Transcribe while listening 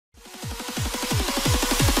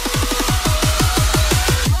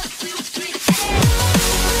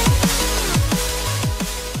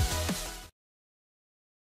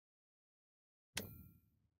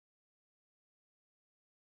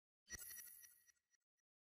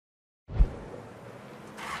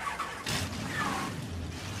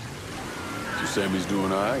Sammy's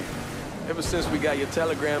doing all right. Ever since we got your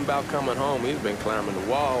telegram about coming home, he's been climbing the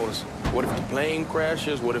walls. What if the plane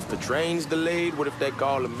crashes? What if the train's delayed? What if they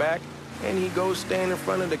call him back? And he goes stand in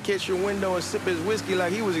front of the kitchen window and sip his whiskey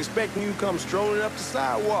like he was expecting you to come strolling up the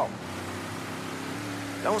sidewalk.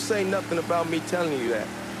 Don't say nothing about me telling you that.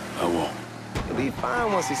 I won't. He'll be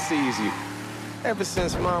fine once he sees you. Ever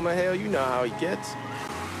since Mama, hell, you know how he gets.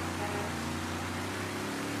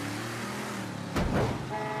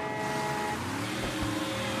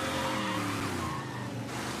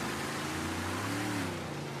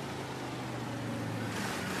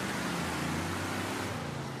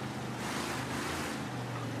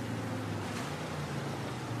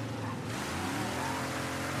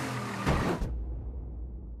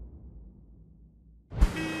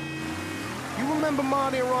 Remember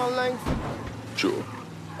Marty and Ron Langford? Sure.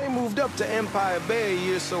 They moved up to Empire Bay a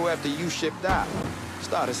year or so after you shipped out.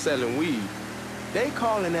 Started selling weed. They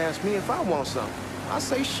call and ask me if I want something. I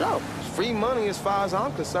say sure. It's free money as far as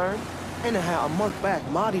I'm concerned. Anyhow, a month back,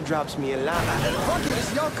 Marty drops me a line. Fuck it,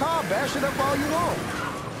 it's your car. Bash it up all you want.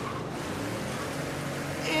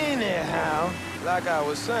 Anyhow, like I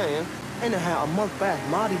was saying, a month back,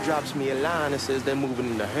 Marty drops me a line and says they're moving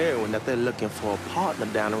into heroin, that they're looking for a partner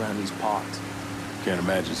down around these parts. Can't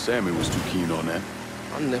imagine Sammy was too keen on that.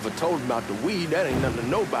 I never told him about the weed, that ain't nothing to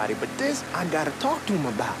nobody, but this I gotta talk to him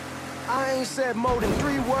about. I ain't said more than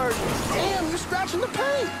 3 words. Damn, you scratching the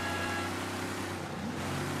paint.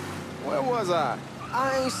 Where was I?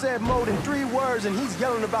 I ain't said more than 3 words and he's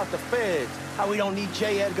yelling about the feds. How we don't need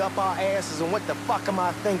J. Edgar up our asses and what the fuck am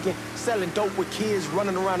I thinking? Selling dope with kids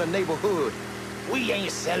running around the neighborhood. We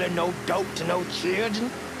ain't selling no dope to no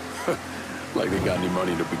children. Like they got any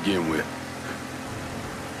money to begin with.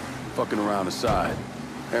 Fucking around the side.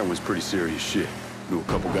 Heroin's pretty serious shit. Knew a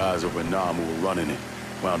couple guys over in Nam who were running it.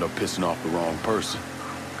 Wound up pissing off the wrong person.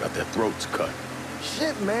 Got their throats cut.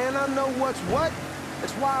 Shit, man, I know what's what.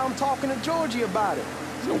 That's why I'm talking to Georgie about it.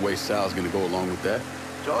 There's no way Sal's gonna go along with that.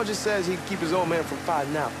 Georgie says he'd keep his old man from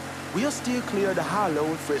fighting out. We'll still clear the hollow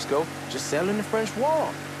in Frisco, just selling the French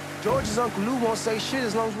Wall. George's Uncle Lou won't say shit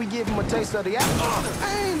as long as we give him a taste of the apple.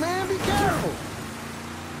 Hey, man, be careful.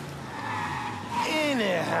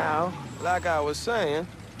 Anyhow, like I was saying,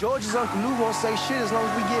 George's Uncle Lou won't say shit as long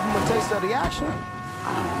as we give him a taste of the action.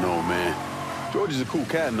 I don't know, man. George is a cool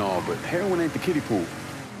cat and all, but heroin ain't the kiddie pool.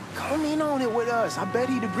 Come in on it with us. I bet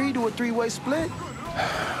he'd agree to a 3-way split.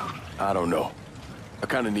 I don't know. I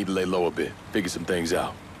kind of need to lay low a bit, figure some things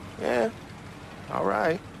out. Yeah, all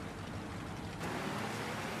right.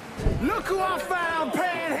 Look who I found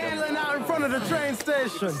panhandling out in front of the train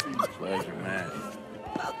station. Pleasure, man.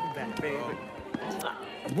 Welcome back, baby.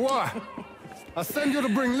 Boy, I send you to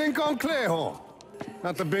bring Lincoln Clay home.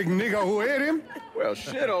 Not the big nigger who ate him. Well,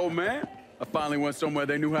 shit, old man. I finally went somewhere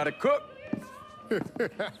they knew how to cook.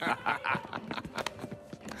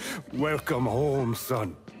 Welcome home,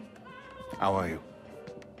 son. How are you?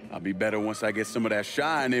 I'll be better once I get some of that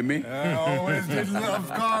shine in me. I always did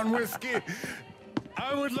love corn whiskey.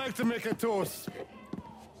 I would like to make a toast.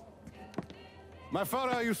 My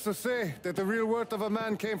father used to say that the real worth of a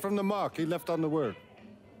man came from the mark he left on the world.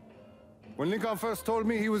 When Lincoln first told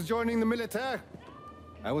me he was joining the military,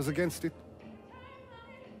 I was against it.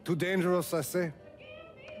 Too dangerous, I say.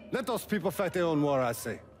 Let those people fight their own war, I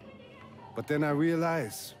say. But then I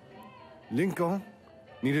realized Lincoln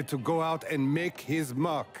needed to go out and make his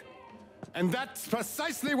mark. And that's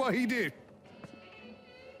precisely what he did.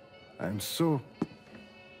 I'm so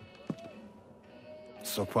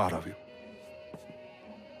proud of you.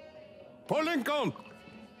 Paul Lincoln!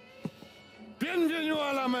 Bienvenue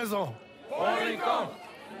à la maison! Paul Lincoln!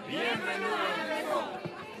 Bienvenue à la maison!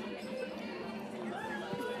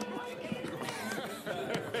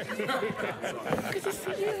 Good to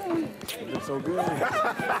see you. You're so good.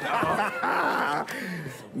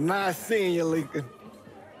 Nice seeing you, Lincoln.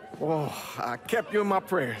 Oh, I kept you in my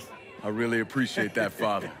prayers. I really appreciate that,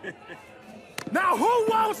 Father. Now who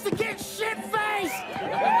wants to get shit-faced?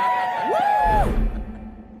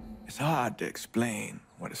 It's hard to explain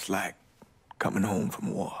what it's like coming home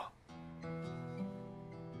from war.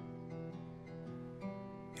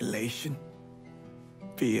 Elation,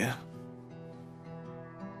 fear,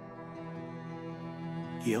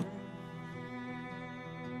 guilt.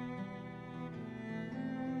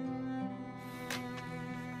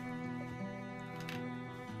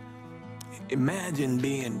 Imagine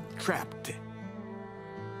being trapped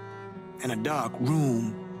in a dark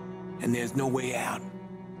room and there's no way out.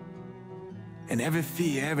 And every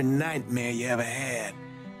fear, every nightmare you ever had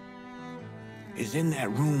is in that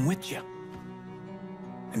room with you.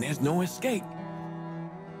 And there's no escape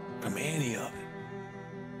from any of it.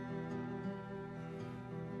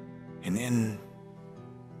 And then,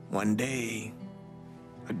 one day,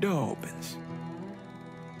 a door opens,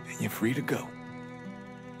 and you're free to go.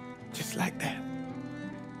 Just like that.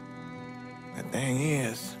 The thing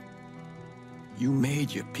is, you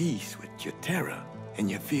made your peace with your terror and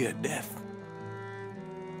your fear of death.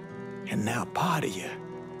 And now part of you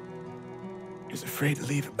is afraid to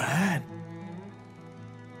leave it behind.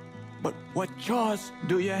 But what choice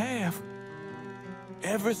do you have?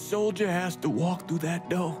 Every soldier has to walk through that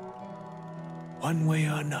door, one way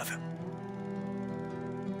or another.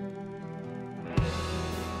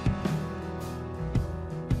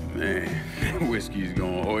 Man, whiskey's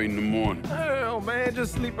gonna hurt in the morning. Hell, man,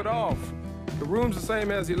 just sleep it off. The room's the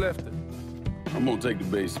same as you left it. I'm gonna take the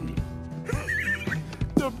basement.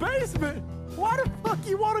 The basement? Why the fuck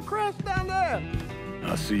you want to crash down there?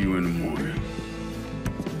 I'll see you in the morning.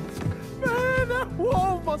 Man, that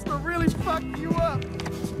wall must have really fucked you up.